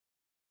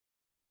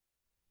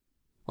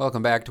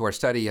Welcome back to our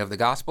study of the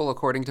Gospel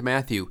according to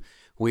Matthew.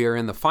 We are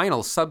in the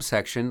final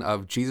subsection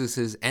of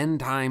Jesus' end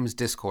times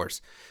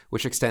discourse,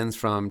 which extends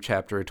from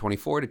chapter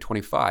 24 to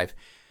 25.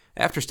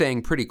 After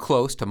staying pretty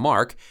close to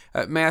Mark,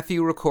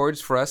 Matthew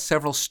records for us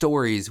several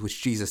stories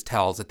which Jesus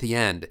tells at the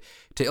end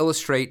to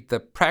illustrate the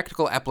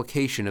practical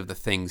application of the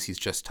things he's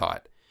just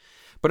taught.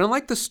 But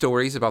unlike the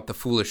stories about the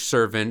foolish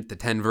servant, the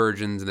 10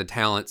 virgins, and the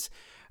talents,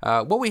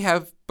 what we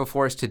have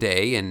before us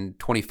today in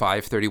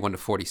 25:31 to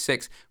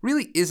 46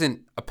 really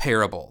isn't a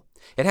parable.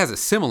 It has a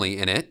simile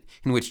in it,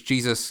 in which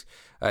Jesus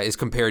is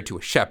compared to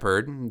a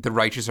shepherd. The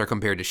righteous are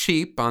compared to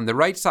sheep on the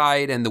right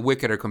side, and the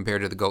wicked are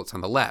compared to the goats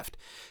on the left.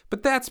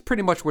 But that's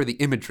pretty much where the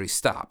imagery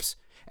stops.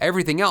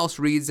 Everything else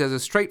reads as a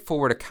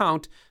straightforward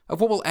account of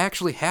what will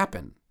actually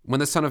happen when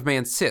the Son of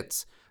Man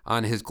sits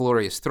on his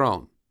glorious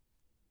throne.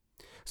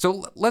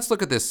 So let's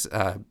look at this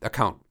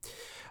account.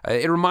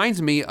 It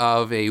reminds me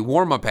of a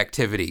warm-up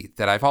activity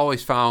that I've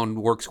always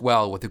found works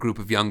well with a group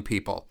of young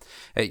people.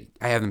 I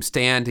have them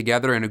stand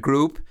together in a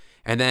group,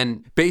 and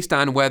then based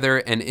on whether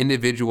an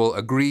individual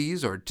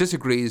agrees or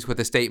disagrees with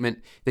a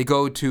statement, they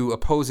go to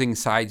opposing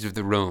sides of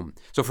the room.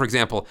 So for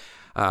example,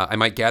 I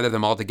might gather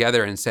them all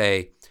together and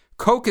say,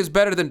 Coke is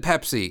better than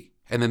Pepsi.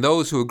 And then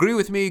those who agree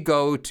with me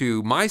go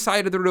to my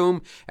side of the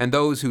room, and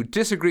those who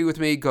disagree with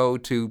me go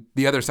to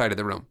the other side of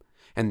the room.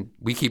 And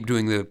we keep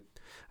doing the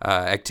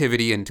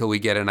activity until we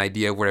get an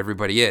idea of where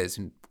everybody is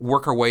and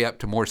work our way up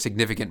to more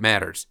significant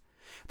matters.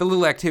 The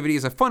little activity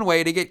is a fun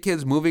way to get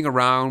kids moving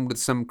around with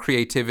some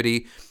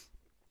creativity,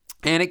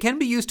 and it can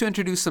be used to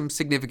introduce some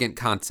significant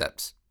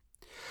concepts.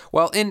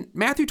 Well, in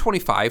Matthew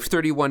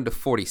 25:31 to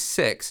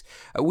 46,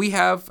 we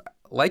have,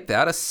 like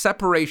that, a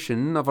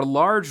separation of a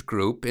large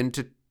group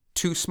into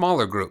two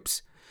smaller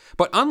groups.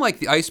 But unlike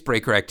the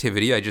icebreaker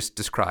activity I just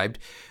described,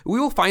 we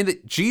will find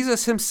that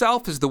Jesus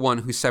himself is the one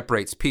who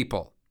separates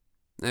people.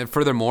 And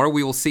furthermore,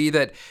 we will see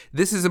that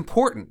this is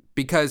important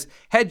because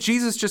had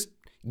Jesus just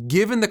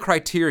given the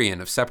criterion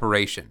of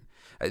separation,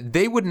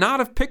 they would not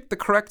have picked the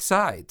correct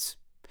sides.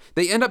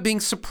 They end up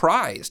being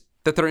surprised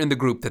that they're in the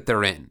group that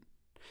they're in.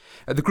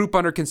 The group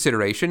under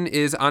consideration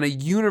is on a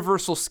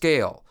universal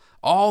scale,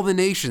 all the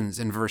nations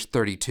in verse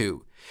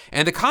 32.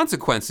 And the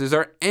consequences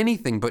are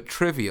anything but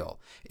trivial,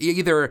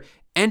 either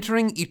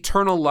entering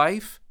eternal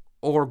life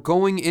or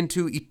going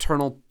into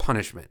eternal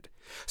punishment.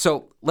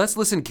 So let's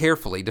listen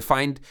carefully to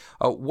find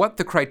what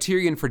the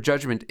criterion for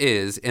judgment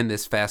is in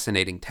this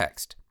fascinating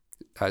text.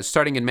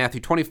 Starting in Matthew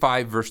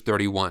 25, verse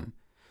 31.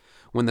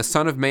 When the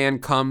Son of Man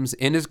comes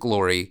in his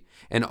glory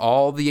and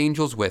all the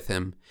angels with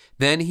him,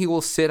 then he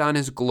will sit on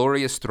his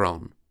glorious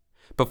throne.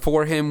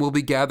 Before him will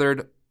be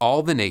gathered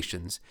all the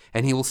nations,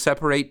 and he will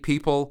separate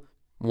people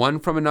one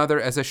from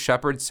another as a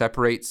shepherd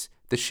separates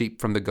the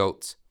sheep from the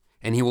goats.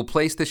 And he will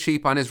place the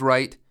sheep on his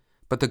right,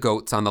 but the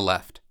goats on the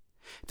left.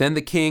 Then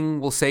the king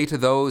will say to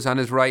those on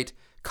his right,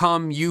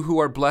 Come, you who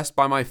are blessed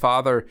by my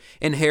Father,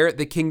 inherit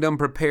the kingdom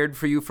prepared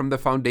for you from the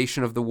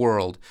foundation of the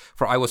world.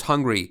 For I was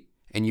hungry,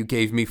 and you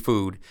gave me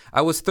food.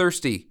 I was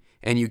thirsty,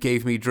 and you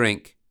gave me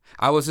drink.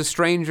 I was a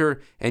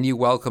stranger, and you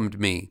welcomed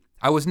me.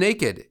 I was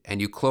naked, and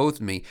you clothed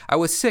me. I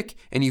was sick,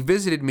 and you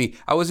visited me.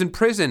 I was in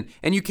prison,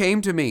 and you came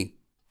to me.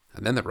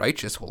 And then the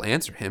righteous will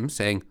answer him,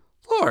 saying,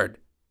 Lord,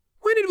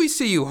 when did we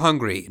see you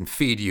hungry and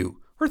feed you,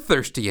 or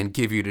thirsty and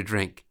give you to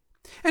drink?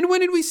 And when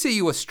did we see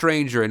you a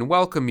stranger and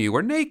welcome you,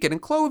 or naked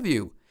and clothe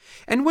you?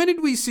 And when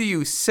did we see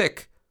you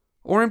sick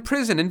or in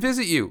prison and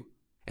visit you?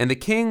 And the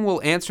king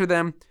will answer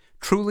them,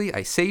 Truly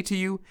I say to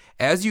you,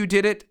 as you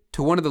did it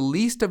to one of the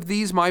least of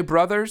these my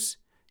brothers,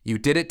 you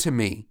did it to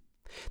me.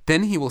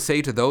 Then he will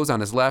say to those on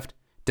his left,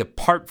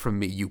 Depart from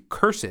me, you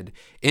cursed,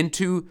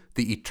 into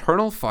the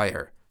eternal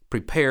fire,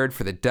 prepared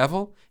for the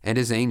devil and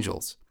his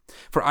angels.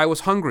 For I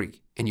was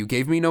hungry, and you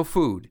gave me no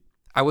food.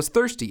 I was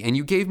thirsty, and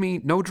you gave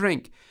me no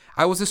drink.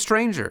 I was a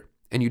stranger,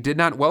 and you did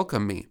not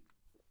welcome me.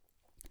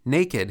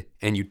 Naked,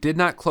 and you did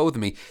not clothe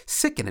me.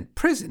 Sick and in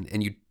prison,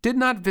 and you did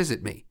not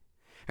visit me.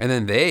 And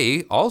then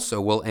they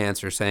also will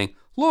answer, saying,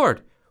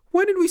 Lord,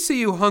 when did we see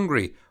you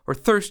hungry, or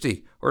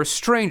thirsty, or a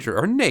stranger,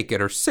 or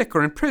naked, or sick,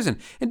 or in prison,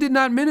 and did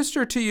not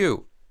minister to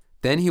you?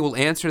 Then he will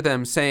answer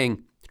them,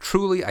 saying,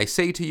 Truly I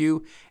say to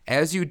you,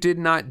 as you did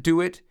not do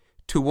it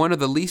to one of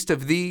the least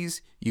of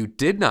these, you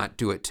did not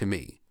do it to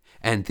me.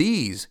 And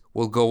these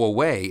will go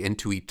away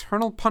into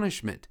eternal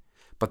punishment,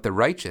 but the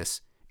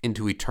righteous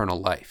into eternal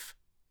life.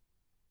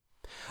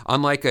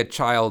 Unlike a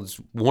child's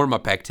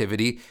warm-up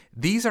activity,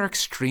 these are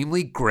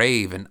extremely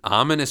grave and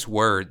ominous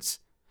words.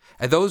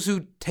 And those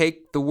who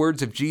take the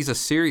words of Jesus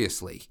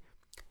seriously,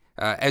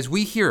 as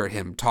we hear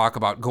him talk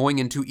about going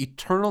into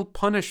eternal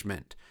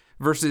punishment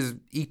versus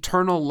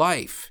eternal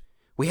life,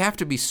 we have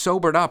to be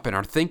sobered up in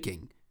our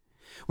thinking.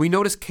 We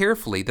notice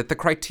carefully that the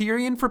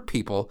criterion for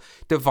people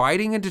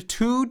dividing into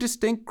two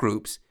distinct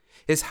groups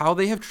is how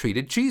they have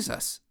treated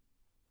Jesus.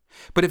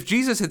 But if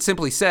Jesus had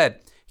simply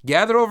said,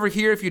 Gather over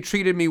here if you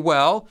treated me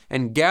well,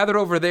 and gather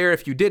over there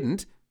if you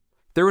didn't,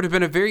 there would have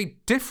been a very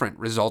different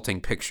resulting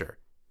picture.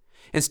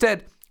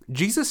 Instead,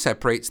 Jesus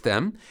separates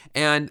them,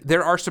 and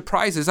there are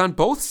surprises on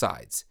both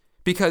sides,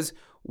 because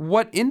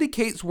What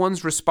indicates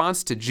one's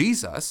response to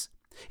Jesus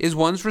is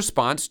one's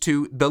response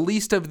to the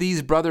least of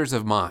these brothers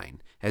of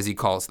mine, as he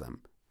calls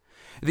them.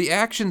 The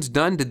actions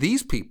done to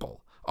these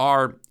people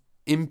are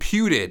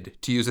imputed,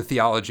 to use a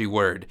theology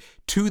word,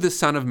 to the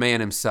Son of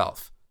Man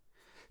himself.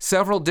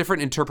 Several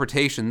different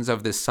interpretations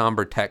of this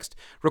somber text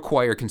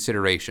require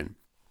consideration.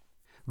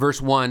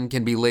 Verse 1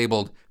 can be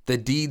labeled the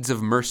deeds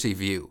of mercy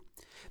view.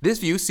 This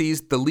view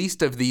sees the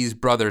least of these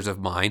brothers of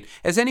mine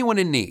as anyone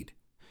in need.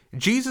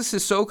 Jesus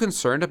is so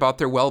concerned about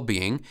their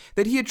well-being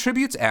that he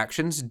attributes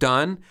actions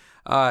done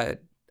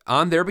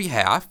on their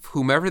behalf,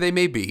 whomever they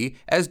may be,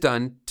 as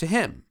done to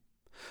him.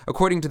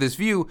 According to this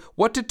view,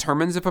 what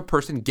determines if a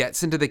person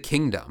gets into the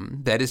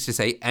kingdom, that is to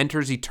say,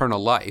 enters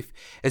eternal life,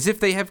 is if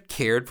they have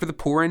cared for the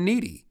poor and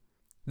needy.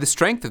 The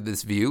strength of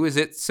this view is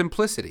its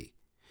simplicity.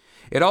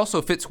 It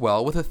also fits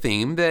well with a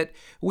theme that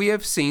we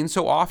have seen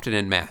so often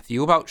in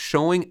Matthew about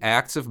showing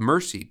acts of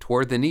mercy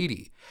toward the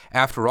needy.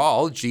 After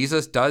all,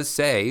 Jesus does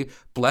say,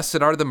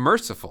 "Blessed are the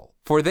merciful,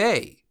 for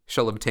they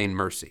shall obtain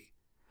mercy."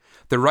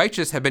 The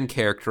righteous have been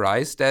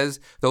characterized as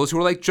those who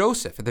are like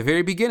Joseph at the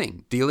very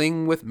beginning,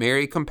 dealing with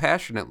Mary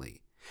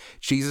compassionately.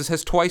 Jesus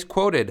has twice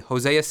quoted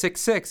Hosea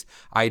 6:6,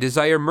 "I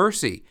desire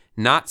mercy,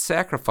 not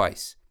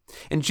sacrifice."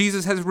 And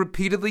Jesus has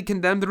repeatedly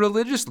condemned the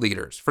religious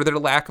leaders for their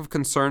lack of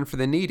concern for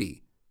the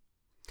needy.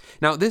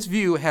 Now, this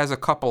view has a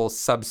couple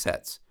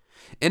subsets.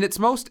 In its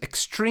most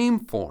extreme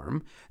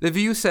form, the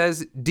view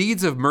says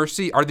deeds of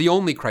mercy are the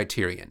only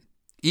criterion,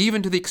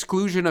 even to the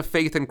exclusion of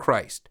faith in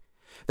Christ.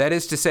 That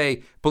is to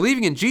say,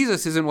 believing in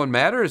Jesus isn't what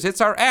matters,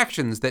 it's our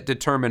actions that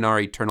determine our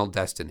eternal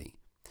destiny.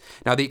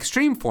 Now, the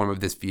extreme form of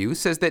this view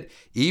says that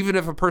even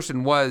if a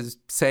person was,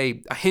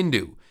 say, a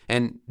Hindu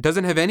and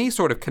doesn't have any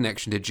sort of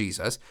connection to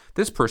Jesus,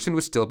 this person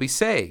would still be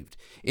saved,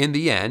 in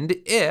the end,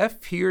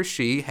 if he or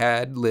she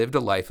had lived a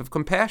life of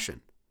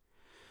compassion.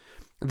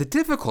 The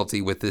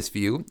difficulty with this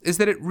view is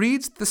that it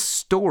reads the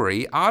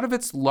story out of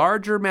its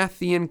larger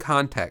Matthean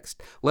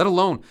context, let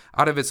alone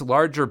out of its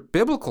larger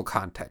biblical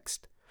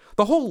context.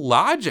 The whole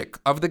logic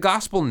of the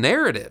gospel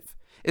narrative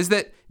is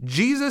that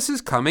Jesus'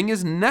 coming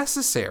is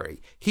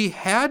necessary. He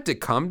had to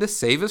come to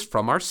save us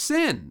from our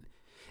sin.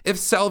 If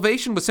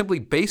salvation was simply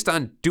based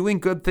on doing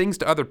good things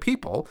to other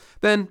people,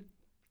 then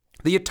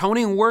the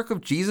atoning work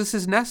of Jesus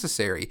is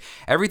necessary.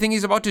 Everything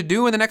he's about to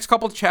do in the next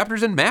couple of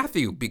chapters in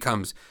Matthew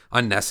becomes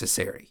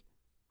unnecessary.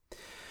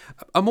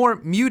 A more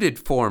muted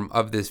form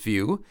of this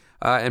view,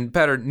 and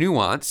better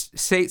nuanced,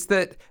 states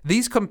that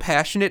these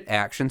compassionate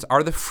actions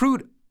are the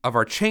fruit of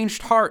our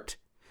changed heart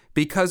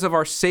because of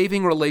our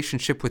saving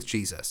relationship with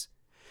Jesus.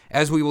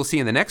 As we will see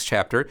in the next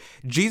chapter,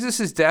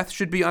 Jesus' death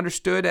should be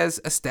understood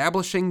as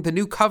establishing the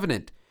new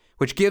covenant,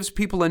 which gives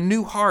people a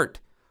new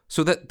heart,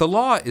 so that the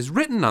law is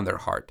written on their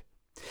heart.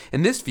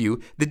 In this view,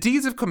 the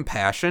deeds of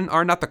compassion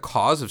are not the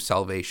cause of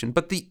salvation,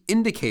 but the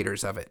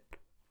indicators of it.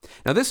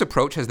 Now, this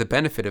approach has the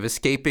benefit of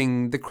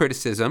escaping the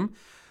criticism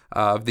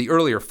of the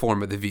earlier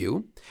form of the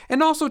view,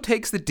 and also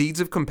takes the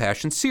deeds of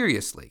compassion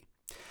seriously.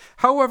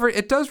 However,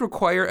 it does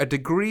require a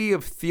degree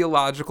of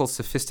theological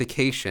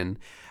sophistication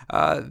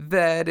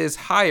that is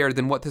higher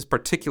than what this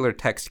particular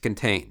text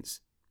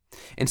contains.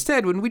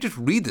 Instead, when we just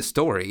read the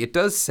story, it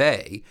does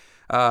say,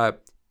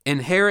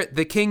 inherit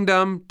the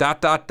kingdom, ...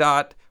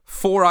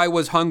 for I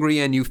was hungry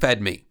and you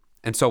fed me,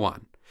 and so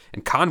on.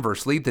 And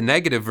conversely, the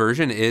negative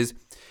version is,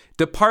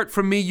 depart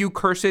from me, you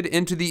cursed,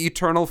 into the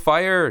eternal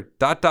fire, ...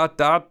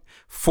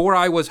 for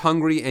I was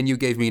hungry and you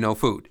gave me no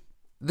food.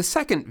 The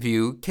second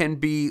view can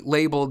be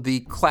labeled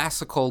the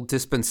classical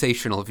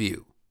dispensational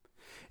view.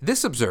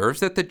 This observes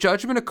that the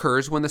judgment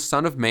occurs when the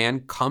Son of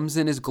Man comes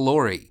in his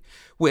glory,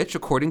 which,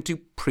 according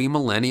to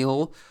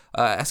premillennial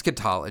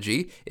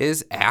eschatology,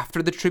 is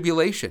after the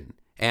tribulation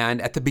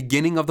and at the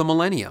beginning of the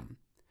millennium.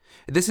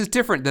 This is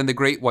different than the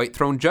great white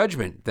throne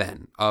judgment,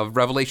 then, of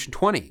Revelation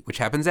 20, which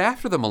happens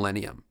after the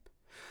millennium.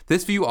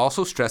 This view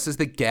also stresses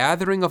the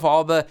gathering of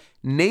all the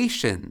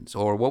nations,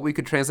 or what we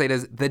could translate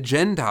as the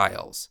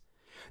Gentiles.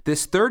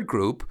 This third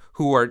group,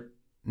 who are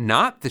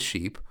not the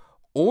sheep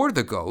or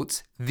the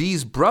goats,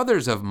 these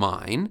brothers of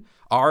mine,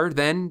 are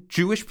then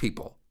Jewish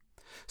people.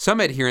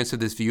 Some adherents of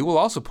this view will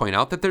also point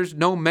out that there's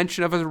no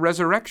mention of a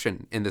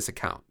resurrection in this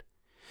account.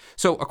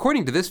 So,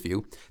 according to this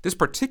view, this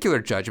particular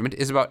judgment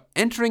is about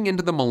entering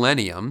into the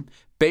millennium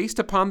based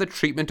upon the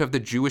treatment of the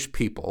Jewish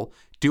people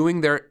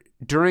during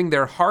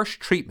their harsh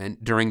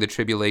treatment during the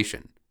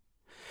tribulation.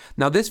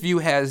 Now, this view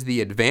has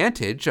the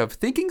advantage of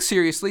thinking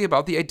seriously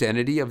about the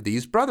identity of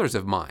these brothers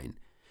of mine.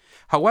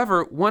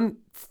 However, one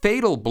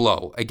fatal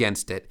blow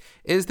against it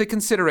is the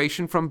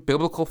consideration from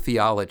biblical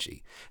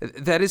theology.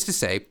 That is to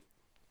say,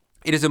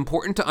 it is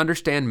important to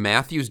understand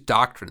Matthew's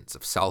doctrines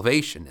of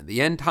salvation and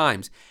the end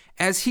times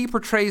as he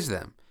portrays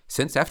them,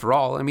 since, after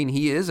all,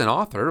 he is an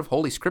author of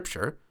Holy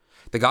Scripture.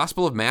 The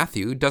Gospel of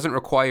Matthew doesn't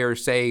require,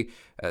 say,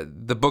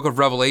 the book of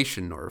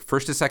Revelation or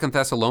 1st to 2nd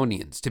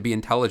Thessalonians to be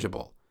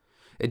intelligible.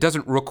 It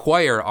doesn't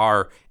require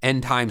our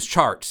end times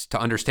charts to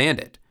understand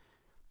it.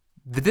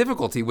 The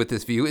difficulty with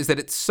this view is that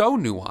it's so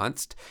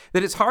nuanced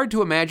that it's hard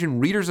to imagine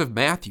readers of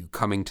Matthew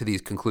coming to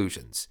these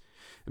conclusions.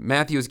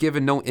 Matthew has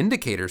given no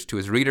indicators to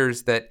his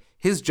readers that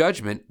his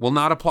judgment will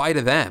not apply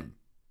to them.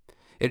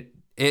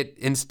 It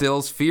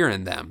instills fear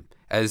in them,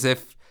 as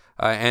if,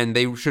 and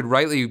they should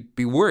rightly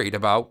be worried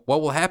about what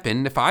will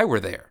happen if I were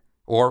there,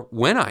 or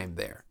when I'm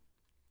there.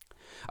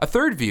 A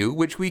third view,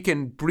 which we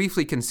can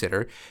briefly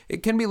consider,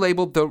 it can be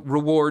labeled the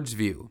rewards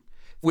view,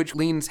 which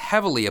leans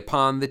heavily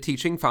upon the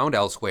teaching found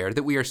elsewhere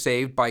that we are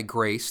saved by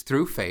grace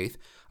through faith,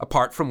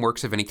 apart from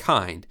works of any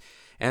kind.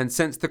 And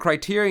since the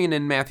criterion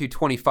in Matthew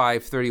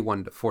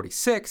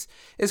 25:31-46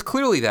 is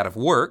clearly that of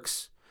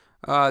works,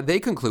 they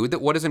conclude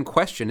that what is in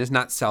question is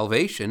not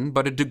salvation,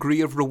 but a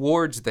degree of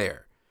rewards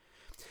there.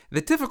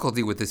 The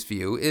difficulty with this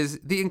view is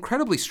the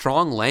incredibly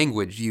strong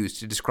language used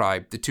to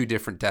describe the two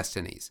different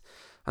destinies.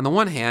 On the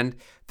one hand,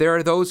 there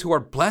are those who are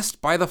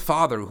blessed by the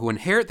Father, who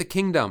inherit the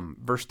kingdom,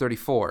 verse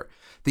 34.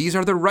 These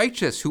are the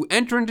righteous who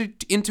enter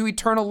into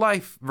eternal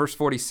life, verse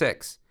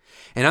 46.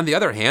 And on the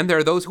other hand, there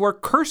are those who are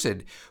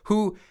cursed,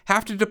 who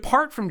have to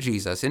depart from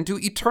Jesus into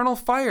eternal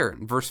fire,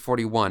 in verse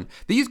 41.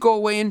 These go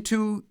away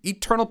into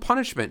eternal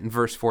punishment, in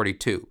verse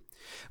 42.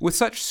 With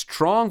such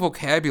strong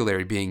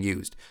vocabulary being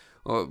used,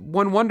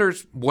 one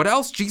wonders what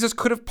else Jesus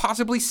could have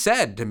possibly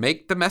said to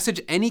make the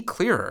message any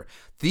clearer.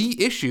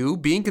 The issue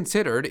being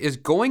considered is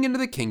going into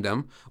the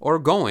kingdom or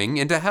going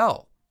into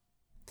hell.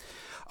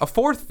 A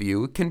fourth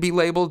view can be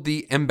labeled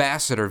the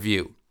ambassador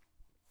view.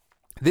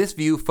 This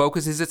view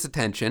focuses its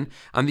attention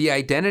on the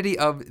identity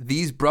of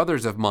these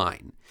brothers of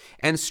mine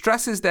and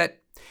stresses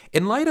that,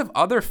 in light of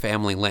other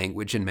family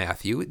language in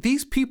Matthew,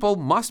 these people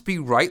must be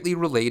rightly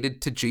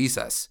related to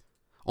Jesus.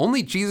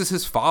 Only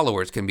Jesus'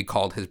 followers can be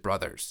called his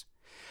brothers.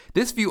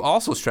 This view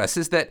also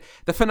stresses that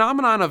the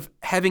phenomenon of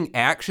having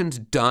actions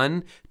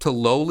done to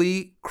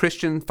lowly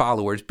Christian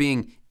followers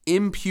being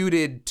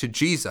imputed to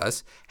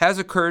Jesus has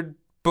occurred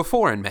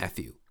before in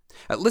Matthew.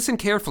 Listen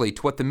carefully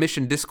to what the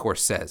mission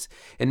discourse says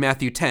in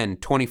Matthew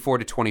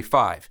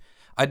 10:24-25.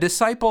 A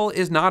disciple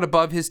is not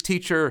above his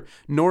teacher,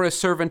 nor a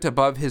servant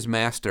above his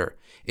master.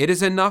 It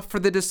is enough for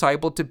the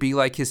disciple to be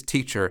like his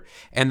teacher,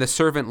 and the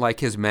servant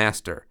like his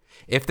master.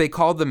 If they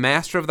call the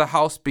master of the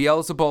house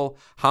Beelzebul,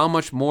 how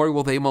much more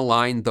will they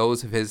malign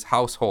those of his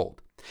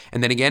household?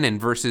 And then again in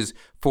verses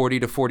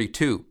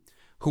 40-42.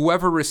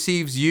 Whoever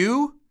receives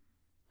you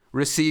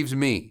receives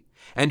me,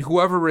 and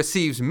whoever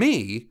receives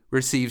me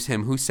receives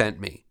him who sent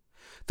me.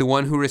 The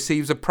one who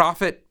receives a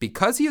prophet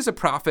because he is a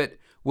prophet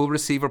will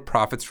receive a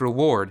prophet's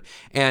reward,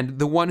 and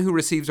the one who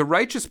receives a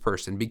righteous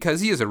person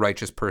because he is a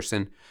righteous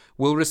person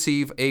will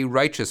receive a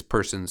righteous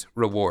person's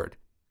reward.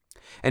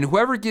 And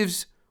whoever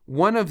gives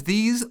one of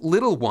these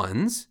little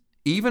ones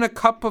even a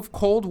cup of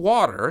cold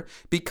water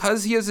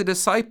because he is a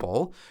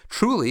disciple,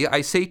 truly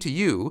I say to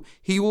you,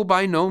 he will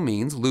by no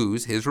means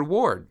lose his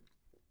reward.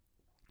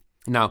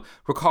 Now,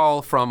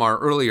 recall from our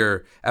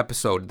earlier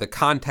episode the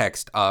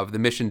context of the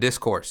mission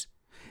discourse.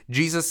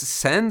 Jesus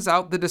sends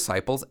out the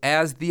disciples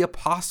as the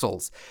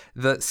apostles,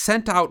 the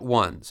sent out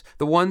ones,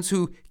 the ones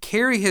who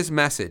carry his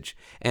message,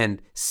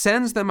 and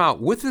sends them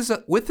out with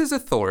his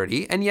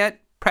authority, and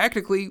yet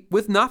practically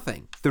with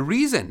nothing. The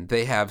reason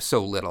they have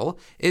so little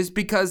is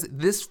because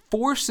this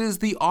forces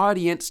the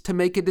audience to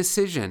make a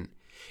decision.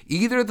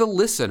 Either the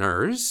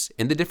listeners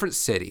in the different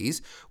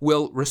cities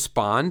will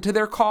respond to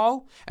their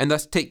call and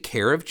thus take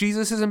care of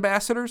Jesus'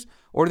 ambassadors,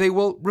 or they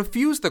will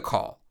refuse the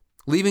call,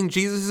 leaving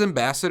Jesus'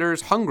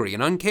 ambassadors hungry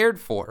and uncared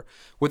for,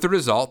 with the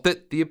result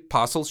that the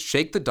apostles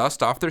shake the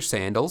dust off their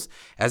sandals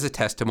as a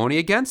testimony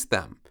against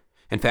them.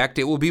 In fact,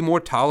 it will be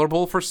more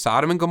tolerable for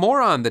Sodom and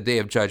Gomorrah on the day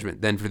of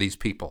judgment than for these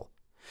people.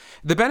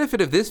 The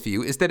benefit of this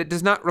view is that it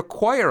does not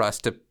require us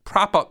to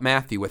prop up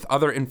Matthew with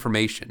other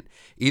information,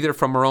 either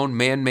from our own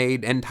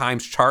man-made end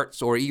times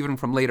charts or even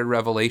from later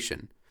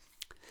revelation.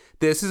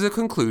 This is a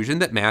conclusion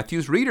that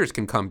Matthew's readers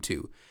can come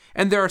to,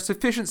 and there are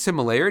sufficient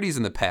similarities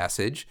in the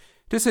passage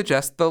to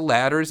suggest the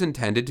latter is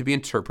intended to be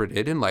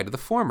interpreted in light of the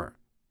former.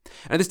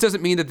 And this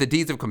doesn't mean that the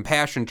deeds of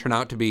compassion turn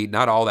out to be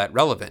not all that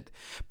relevant,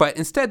 but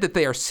instead that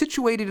they are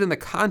situated in the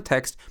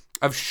context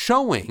of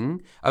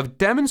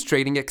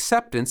demonstrating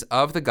acceptance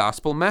of the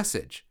gospel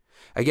message.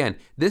 Again,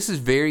 this is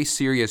very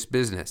serious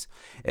business.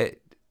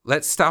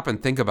 Let's stop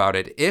and think about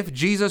it. If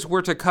Jesus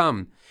were to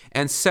come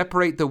and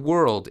separate the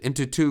world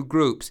into two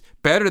groups,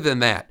 better than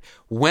that,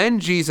 when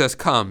Jesus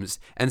comes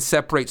and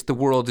separates the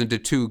world into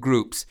two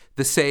groups,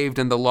 the saved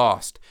and the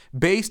lost,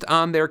 based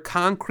on their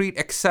concrete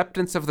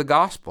acceptance of the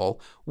gospel,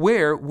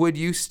 where would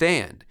you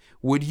stand?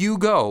 Would you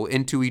go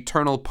into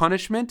eternal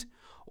punishment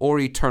or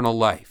eternal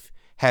life?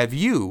 Have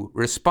you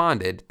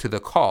responded to the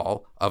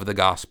call of the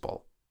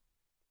gospel?